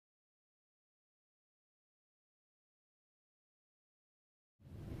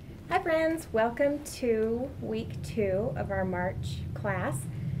Hi friends, welcome to week 2 of our March class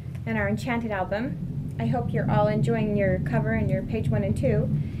and our Enchanted album. I hope you're all enjoying your cover and your page 1 and 2.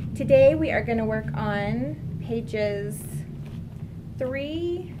 Today we are going to work on pages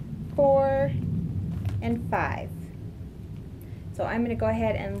 3, 4, and 5. So I'm going to go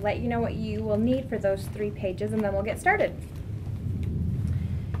ahead and let you know what you will need for those 3 pages and then we'll get started.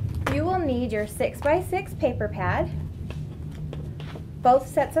 You will need your 6x6 paper pad, both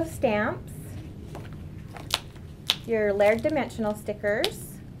sets of stamps, your Laird dimensional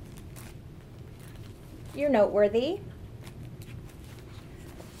stickers, your Noteworthy,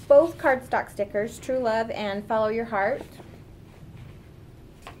 both cardstock stickers, True Love and Follow Your Heart,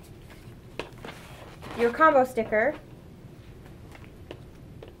 your combo sticker,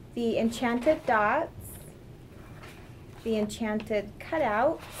 the enchanted dots, the enchanted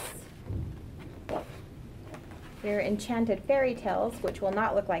cutouts, your enchanted fairy tales, which will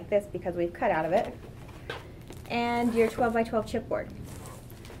not look like this because we've cut out of it, and your 12x12 chipboard.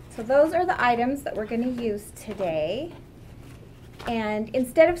 So those are the items that we're going to use today. And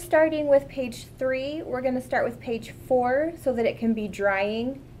instead of starting with page 3, we're going to start with page 4 so that it can be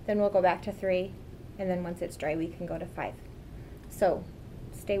drying. Then we'll go back to 3, and then once it's dry we can go to 5. So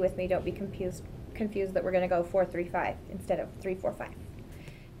stay with me, don't be confused that we're going to go 4, 3, 5 instead of 3, 4, 5.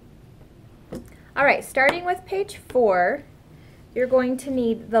 Alright, starting with page 4, you're going to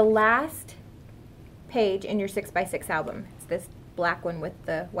need the last page in your 6x6 album. It's this black one with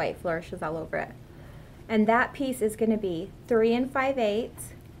the white flourishes all over it. And that piece is going to be 3 5/8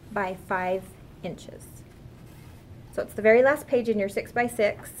 by 5 inches. So it's the very last page in your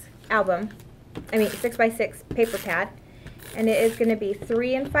 6x6 album, 6x6 paper pad, and it is going to be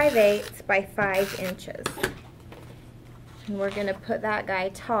 3 5/8 by 5 inches. And we're going to put that guy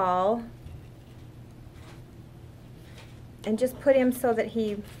tall and just put him so that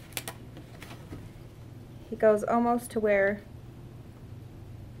he goes almost to where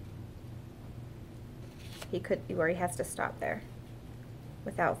he has to stop there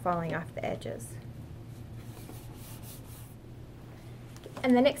without falling off the edges.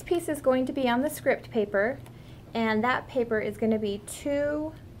 And the next piece is going to be on the script paper, and that paper is going to be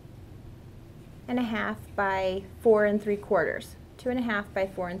 2 1/2 by 4 3/4. 2 1/2 by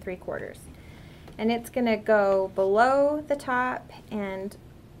 4 3/4. And it's going to go below the top and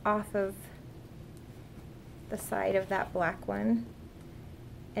off of the side of that black one.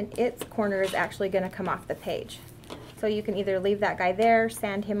 And its corner is actually going to come off the page. So you can either leave that guy there,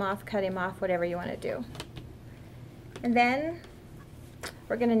 sand him off, cut him off, whatever you want to do. And then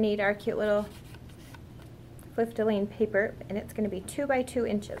we're going to need our cute little Flif-de-Line paper, and it's going to be 2 by 2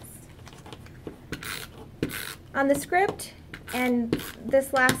 inches. On the script and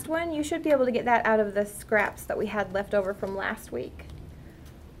this last one, you should be able to get that out of the scraps that we had left over from last week.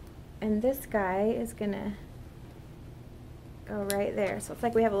 And this guy is going to go right there. So it's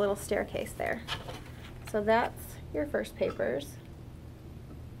like we have a little staircase there. So that's your first papers.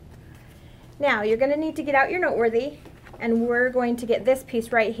 Now you're going to need to get out your Noteworthy, and we're going to get this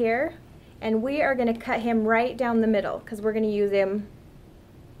piece right here, and we are going to cut him right down the middle because we're going to use him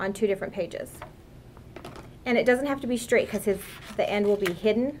on 2 different pages. And it doesn't have to be straight because the end will be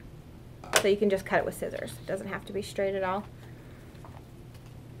hidden, so you can just cut it with scissors. It doesn't have to be straight at all.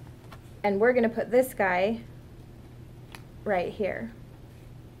 And we're going to put this guy right here.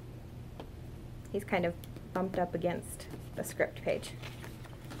 He's kind of bumped up against the script page.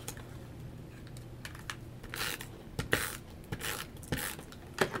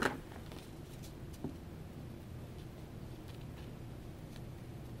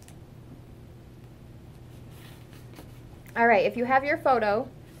 Alright, if you have your photo,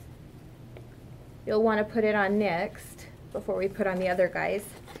 you'll want to put it on next before we put on the other guys,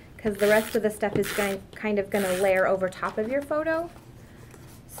 because the rest of the stuff is kind of going to layer over top of your photo.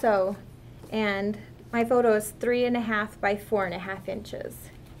 So, and my photo is 3 1/2 by 4 1/2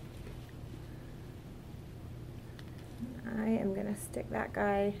 inches. I am going to stick that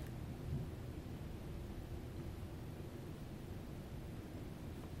guy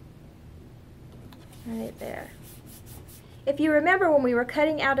right there. If you remember when we were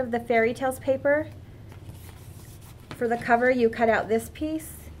cutting out of the fairy tales paper, for the cover you cut out this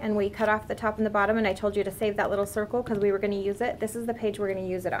piece and we cut off the top and the bottom, and I told you to save that little circle because we were going to use it. This is the page we're going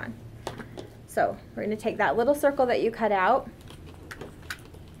to use it on. So we're going to take that little circle that you cut out,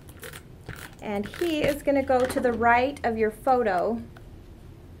 and he is going to go to the right of your photo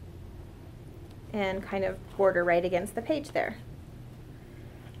and kind of border right against the page there.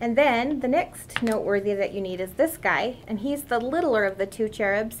 And then the next Noteworthy that you need is this guy, and he's the littler of the 2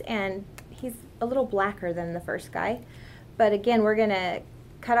 cherubs, and he's a little blacker than the first guy. But again, we're going to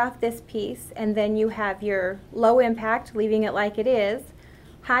cut off this piece, and then you have your low impact, leaving it like it is,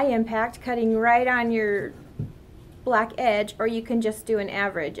 high impact, cutting right on your black edge, or you can just do an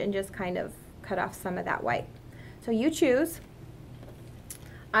average and just kind of cut off some of that white. So you choose.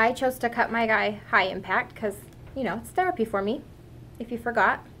 I chose to cut my guy high impact because, you know, it's therapy for me, if you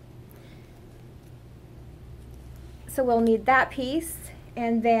forgot. So we'll need that piece,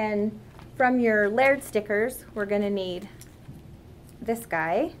 and then from your layered stickers, we're going to need this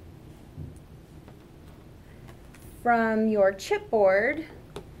guy. From your chipboard,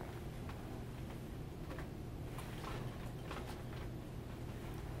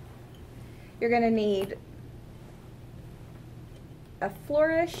 you're going to need a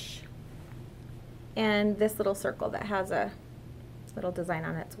flourish and this little circle that has a little design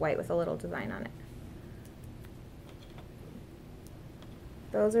on it. It's white with a little design on it.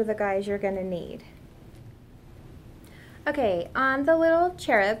 Those are the guys you're going to need. Okay, on the little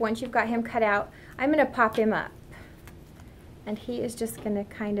cherub, once you've got him cut out, I'm going to pop him up. And he is just going to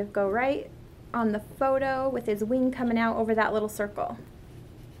kind of go right on the photo with his wing coming out over that little circle.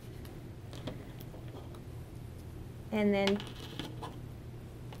 And then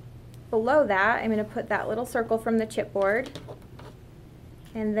below that, I'm going to put that little circle from the chipboard.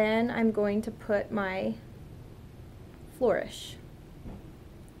 And then I'm going to put my flourish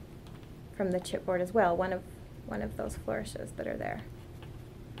from the chipboard as well, one of those flourishes that are there.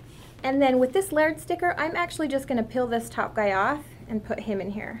 And then with this layered sticker, I'm actually just going to peel this top guy off and put him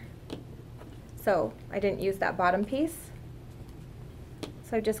in here. So I didn't use that bottom piece.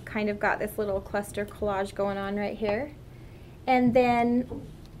 So I just kind of got this little cluster collage going on right here. And then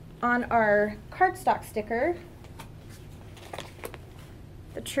on our cardstock sticker,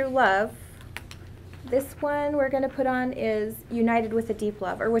 the True Love, this one we're going to put on is United with a Deep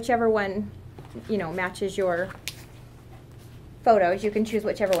Love, or whichever one, you know, matches your photos. You can choose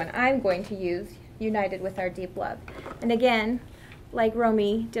whichever one. I'm going to use United with Our Deep Love. And again, like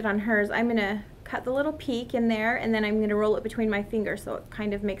Romy did on hers, I'm going to cut the little peak in there, and then I'm going to roll it between my fingers so it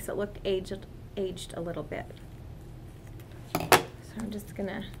kind of makes it look aged a little bit. So I'm just going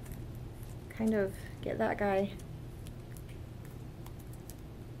to kind of get that guy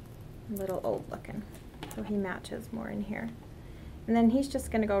a little old looking so he matches more in here. And then he's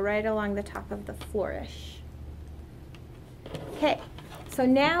just going to go right along the top of the flourish. Okay, so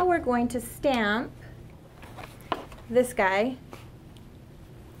now we're going to stamp this guy.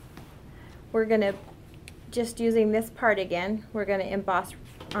 We're going to, just using this part again, we're going to emboss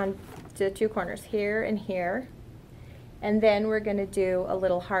on the two corners here and here. And then we're going to do a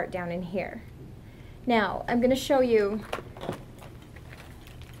little heart down in here. Now, I'm going to show you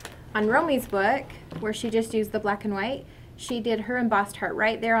on Romy's book, where she just used the black and white, she did her embossed heart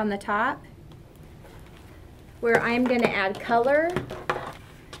right there on the top. Where I'm going to add color,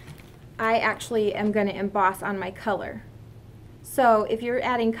 I actually am going to emboss on my color. So if you're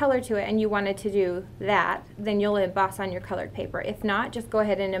adding color to it and you wanted to do that, then you'll emboss on your colored paper. If not, just go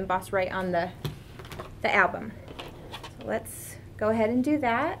ahead and emboss right on the album. So let's go ahead and do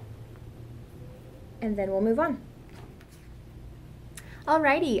that, and then we'll move on.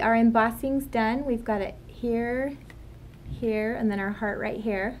 Alrighty, our embossing's done. We've got it here, here, and then our heart right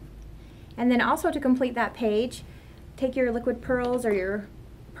here. And then also to complete that page, take your liquid pearls or your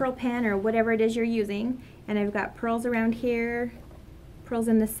pearl pen or whatever it is you're using, and I've got pearls around here, pearls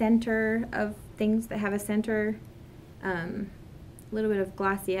in the center of things that have a center, a little bit of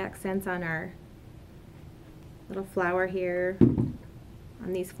glossy accents on our little flower here,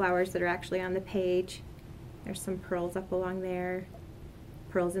 on these flowers that are actually on the page. There's some pearls up along there,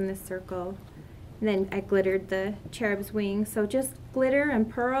 pearls in this circle. And then I glittered the cherub's wing, so just glitter and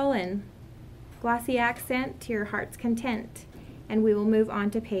pearl and glossy accent to your heart's content. And we will move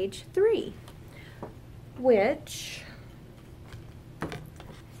on to page 3, which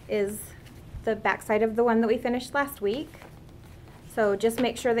is the back side of the one that we finished last week. So just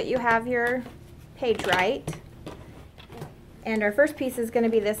make sure that you have your page right. And our first piece is going to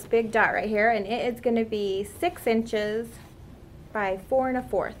be this big dot right here, and it is going to be 6 inches by 4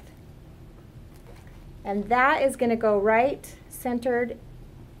 1/4. And that is going to go right centered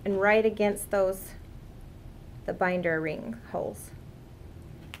and right against the binder ring holes.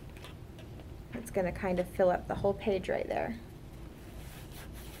 It's going to kind of fill up the whole page right there.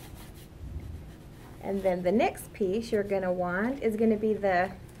 And then the next piece you're going to want is going to be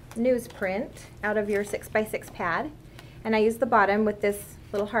the newsprint out of your 6x6 pad. And I use the bottom with this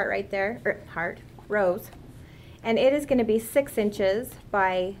little heart right there, or rose. And it is going to be 6 inches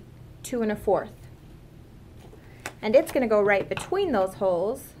by 2 1/4. And it's going to go right between those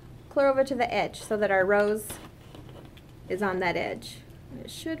holes, clear over to the edge so that our rose is on that edge. It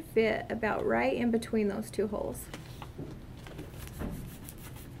should fit about right in between those two holes.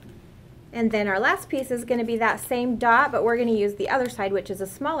 And then our last piece is going to be that same dot, but we're going to use the other side, which is a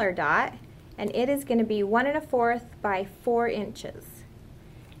smaller dot, and it is going to be 1 1/4 by 4 inches.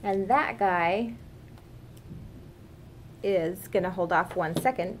 And that guy is going to hold off 1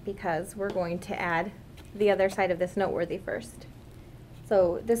 second because we're going to add the other side of this noteworthy first.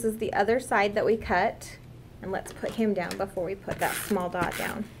 So this is the other side that we cut, and let's put him down before we put that small dot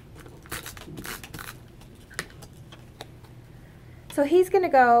down. So he's going to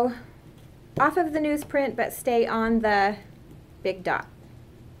go off of the newsprint but stay on the big dot.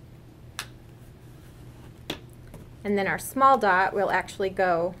 And then our small dot will actually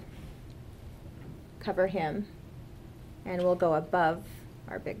go cover him, and we'll go above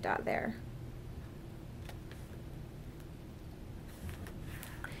our big dot there.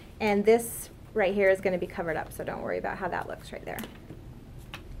 And this right here is going to be covered up, so don't worry about how that looks right there.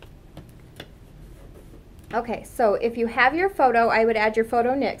 Okay, so if you have your photo, I would add your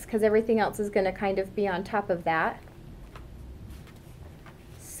photo next because everything else is going to kind of be on top of that.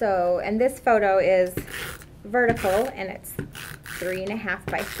 So, and this photo is vertical, and it's 3 1/2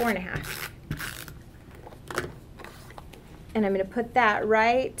 by 4 1/2. And I'm going to put that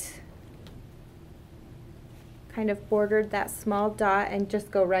right, kind of bordered that small dot, and just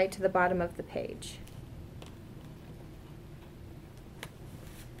go right to the bottom of the page.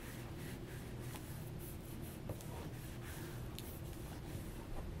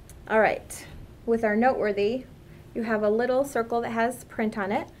 All right, with our noteworthy, you have a little circle that has print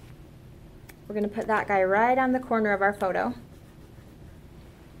on it. We're going to put that guy right on the corner of our photo.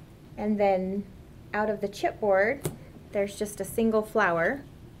 And then out of the chipboard, there's just a single flower.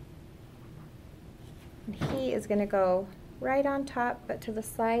 And he is going to go right on top, but to the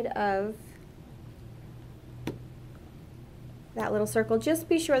side of that little circle. Just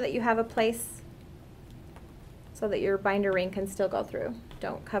be sure that you have a place so that your binder ring can still go through.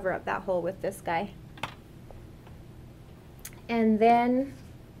 Don't cover up that hole with this guy. And then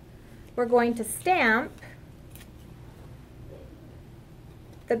we're going to stamp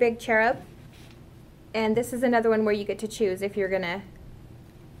the big cherub. And this is another one where you get to choose if you're going to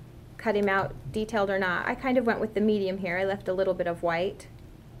cut him out detailed or not. I kind of went with the medium here. I left a little bit of white.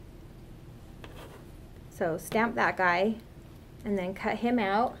 So stamp that guy and then cut him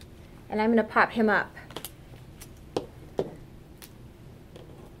out. And I'm going to pop him up.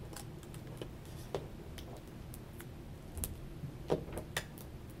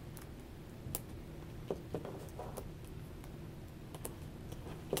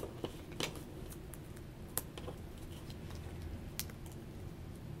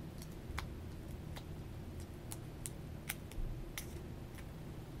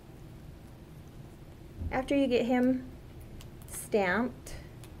 After you get him stamped,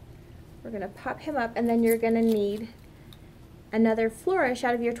 we're going to pop him up, and then you're going to need another flourish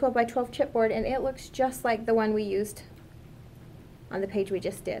out of your 12 by 12 chipboard, and it looks just like the one we used on the page we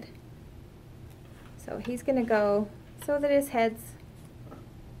just did. So he's going to go so that his head's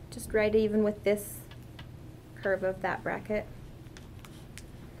just right even with this curve of that bracket.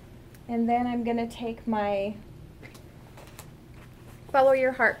 And then I'm going to take my Follow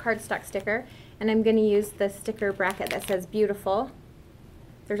Your Heart cardstock sticker, and I'm going to use the sticker bracket that says beautiful.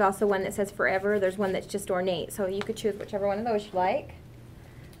 There's also one that says forever. There's one that's just ornate, so you could choose whichever one of those you like.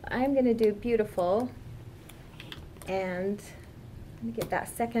 I'm going to do beautiful, and I'm going to get that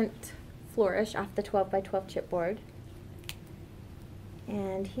second flourish off the 12 by 12 chipboard.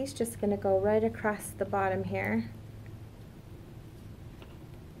 And he's just going to go right across the bottom here.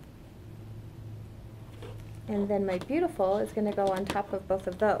 And then my beautiful is going to go on top of both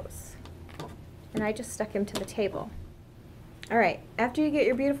of those. And I just stuck him to the table. Alright, after you get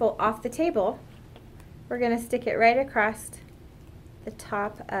your beautiful off the table, we're going to stick it right across the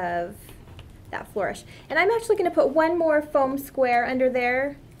top of that flourish. And I'm actually going to put one more foam square under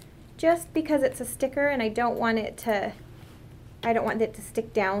there just because it's a sticker and I don't want it to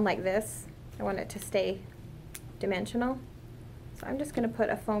stick down like this. I want it to stay dimensional. So I'm just going to put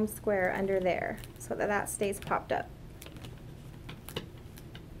a foam square under there so that that stays popped up.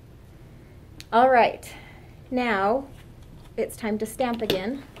 All right, now it's time to stamp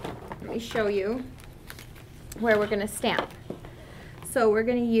again. Let me show you where we're going to stamp. So we're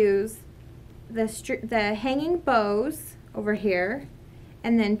going to use the hanging bows over here,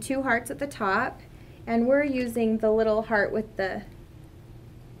 and then 2 hearts at the top, and we're using the little heart with the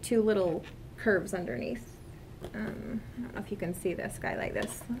 2 little curves underneath. I don't know if you can see this guy like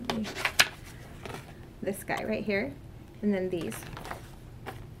this. This guy right here, and then these.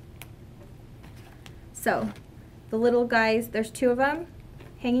 So the little guys, there's 2 of them,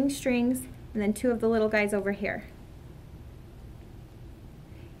 hanging strings, and then 2 of the little guys over here.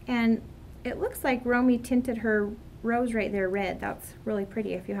 And it looks like Romy tinted her rose right there red. That's really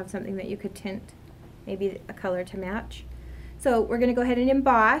pretty if you have something that you could tint, maybe a color to match. So we're going to go ahead and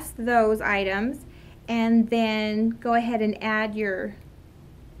emboss those items, and then go ahead and add your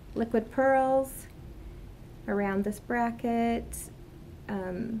liquid pearls around this bracket,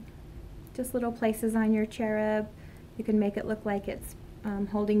 just little places on your cherub. You can make it look like it's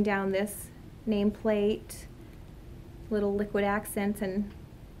holding down this nameplate, little liquid accents and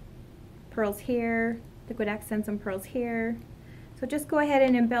pearls here, liquid accents and pearls here. So just go ahead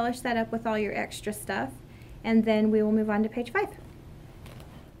and embellish that up with all your extra stuff, and then we will move on to page 5.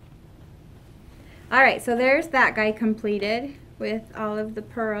 Alright, so there's that guy completed with all of the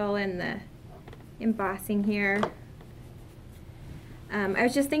pearl and the embossing here. I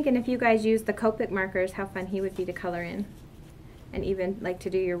was just thinking if you guys use the Copic markers, how fun he would be to color in. And even like to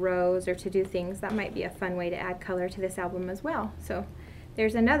do your rose or to do things, that might be a fun way to add color to this album as well. So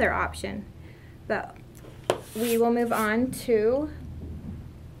there's another option. But we will move on to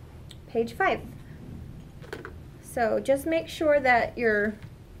page 5. So just make sure that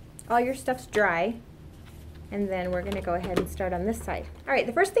all your stuff's dry, and then we're going to go ahead and start on this side. Alright,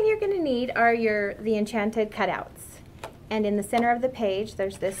 the first thing you're going to need are the enchanted cutouts. And in the center of the page,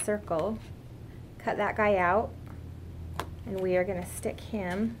 there's this circle. Cut that guy out, and we are going to stick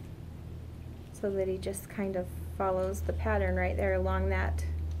him so that he just kind of follows the pattern right there along that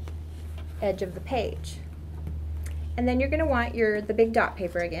edge of the page. And then you're going to want the big dot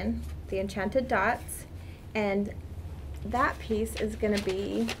paper again, the enchanted dots, and that piece is going to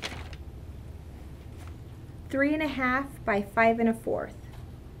be 3.5 by 5 1/4.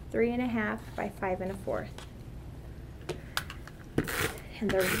 3.5 by 5 1/4. And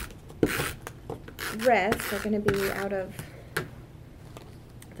the rest are going to be out of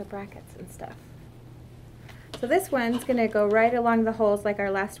the brackets and stuff. So this one's going to go right along the holes like our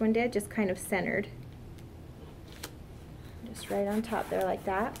last one did, just kind of centered. Just right on top there like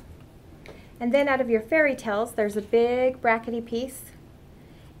that. And then out of your fairy tales, there's a big brackety piece,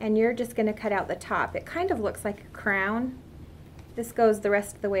 and you're just going to cut out the top. It kind of looks like a crown. This goes the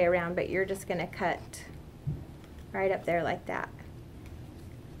rest of the way around, but you're just going to cut right up there like that.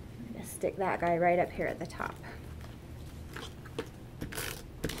 I'm going to stick that guy right up here at the top.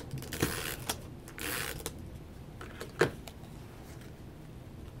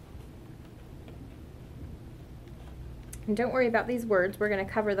 And don't worry about these words, we're going to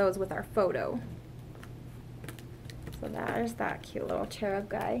cover those with our photo. So there's that cute little cherub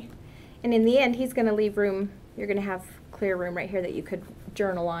guy. And in the end, he's going to leave room, you're going to have clear room right here that you could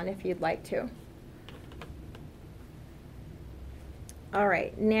journal on if you'd like to.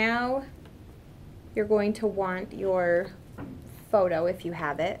 Alright, now you're going to want your photo if you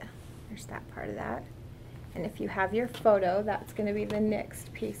have it. There's that part of that. And if you have your photo, that's going to be the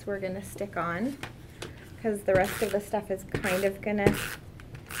next piece we're going to stick on, because the rest of the stuff is kind of going to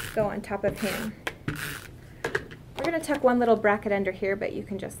go on top of him. We're going to tuck one little bracket under here, but you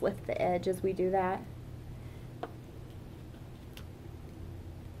can just lift the edge as we do that.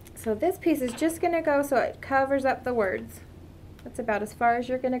 So this piece is just going to go so it covers up the words. That's about as far as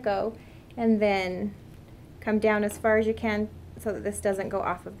you're going to go, and then come down as far as you can so that this doesn't go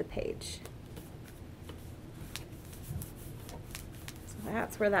off of the page.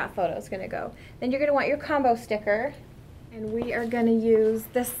 That's where that photo is going to go. Then you're going to want your combo sticker, and we are going to use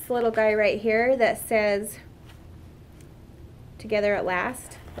this little guy right here that says "Together at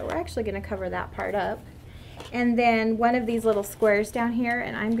Last," but we're actually going to cover that part up. And then one of these little squares down here,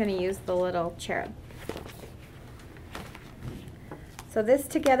 and I'm going to use the little cherub. So this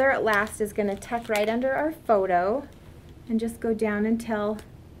 "Together at Last" is going to tuck right under our photo and just go down until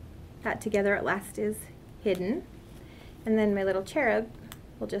that "Together at Last" is hidden. And then my little cherub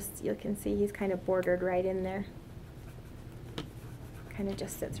will just, you can see he's kind of bordered right in there. Kind of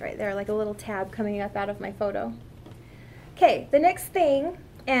just sits right there like a little tab coming up out of my photo. Okay, the next thing,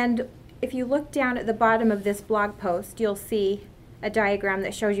 and if you look down at the bottom of this blog post, you'll see a diagram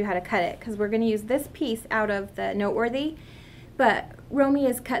that shows you how to cut it, because we're going to use this piece out of the Noteworthy, but Romy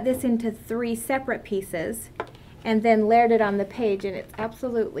has cut this into 3 separate pieces and then layered it on the page, and it's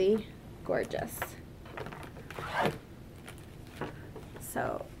absolutely gorgeous.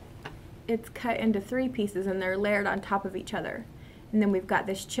 So it's cut into 3 pieces and they're layered on top of each other. And then we've got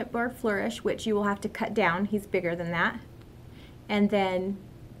this chipboard flourish, which you will have to cut down. He's bigger than that. And then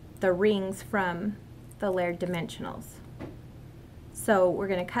the rings from the layered dimensionals. So we're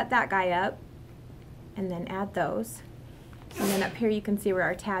going to cut that guy up and then add those. And then up here you can see where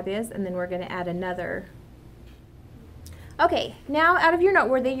our tab is, and then we're going to add another. Okay, now out of your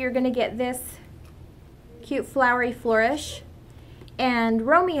Noteworthy, you're going to get this cute flowery flourish. And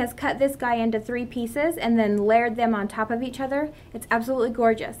Romy has cut this guy into 3 pieces and then layered them on top of each other. It's absolutely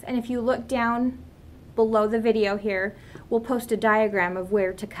gorgeous. And if you look down below the video here, we'll post a diagram of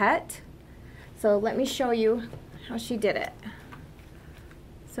where to cut. So let me show you how she did it.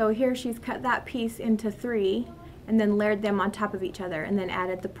 So here she's cut that piece into 3 and then layered them on top of each other and then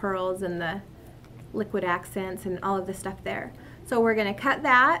added the pearls and the liquid accents and all of the stuff there. So we're going to cut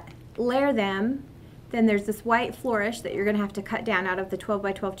that, layer them. Then there's this white flourish that you're going to have to cut down out of the 12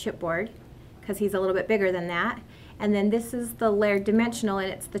 by 12 chipboard because he's a little bit bigger than that. And then this is the layered dimensional,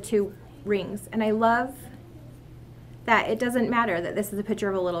 and it's the 2 rings. And I love that it doesn't matter that this is a picture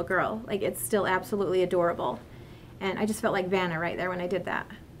of a little girl. Like, it's still absolutely adorable. And I just felt like Vanna right there when I did that.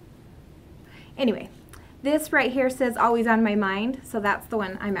 Anyway, this right here says always on my mind, so that's the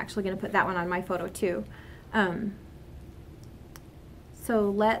one. I'm actually going to put that one on my photo too. So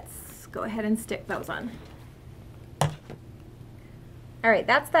let's go ahead and stick those on. Alright,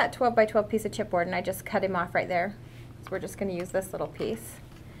 that's that 12 by 12 piece of chipboard, and I just cut him off right there. So we're just going to use this little piece.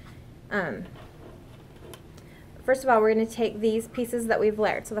 First of all, we're going to take these pieces that we've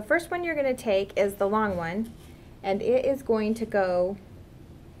layered. So the first one you're going to take is the long one, and it is going to go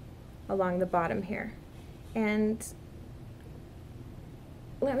along the bottom here. And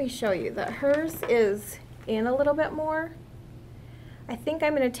let me show you that hers is in a little bit more. I think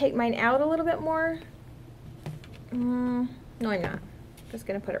I'm going to take mine out a little bit more. No, I'm not. I'm just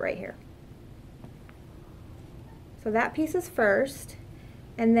going to put it right here. So that piece is first,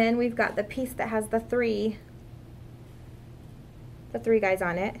 and then we've got the piece that has the three guys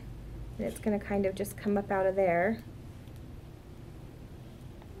on it, and it's going to kind of just come up out of there.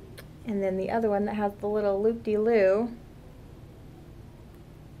 And then the other one that has the little loop-de-loo,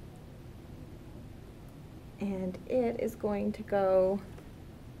 and it is going to go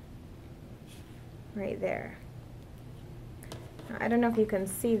right there. Now, I don't know if you can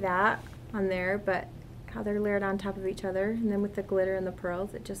see that on there, but how they're layered on top of each other, and then with the glitter and the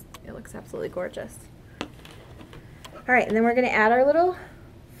pearls, it looks absolutely gorgeous. All right, and then we're going to add our little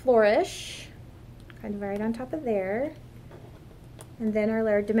flourish, kind of right on top of there, and then our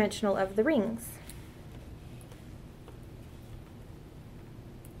layered dimensional of the rings.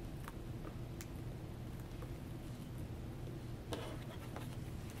 So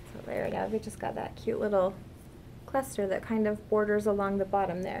there we go, we just got that cute little cluster that kind of borders along the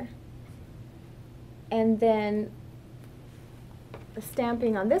bottom there. And then the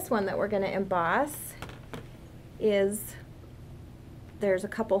stamping on this one that we're going to emboss is, there's a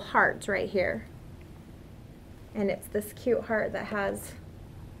couple hearts right here. And it's this cute heart that has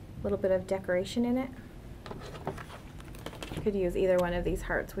a little bit of decoration in it. Could use either one of these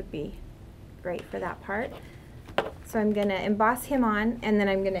hearts, would be great for that part. So I'm going to emboss him on, and then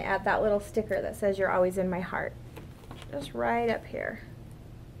I'm going to add that little sticker that says "You're always in my heart," just right up here.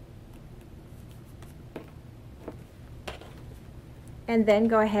 And then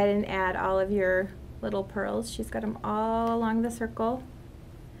go ahead and add all of your little pearls. She's got them all along the circle.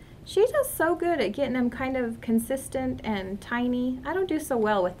 She does so good at getting them kind of consistent and tiny. I don't do so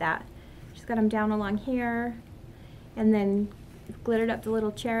well with that. She's got them down along here, and then glittered up the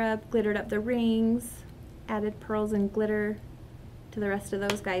little cherub, glittered up the rings, added pearls and glitter to the rest of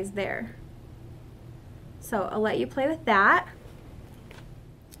those guys there. So I'll let you play with that.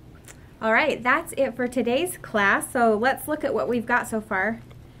 All right, that's it for today's class. So let's look at what we've got so far.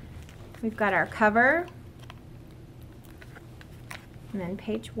 We've got our cover, and then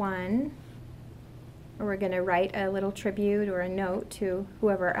page 1, where we're going to write a little tribute or a note to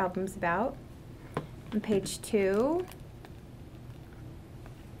whoever our album's about. And page 2,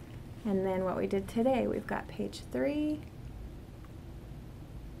 and then what we did today, we've got page 3,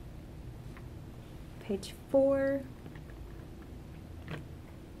 page 4,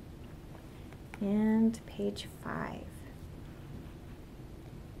 and page 5.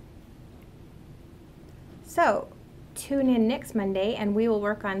 So tune in next Monday and we will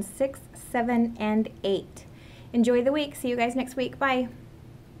work on 6, 7, and 8. Enjoy the week. See you guys next week. Bye.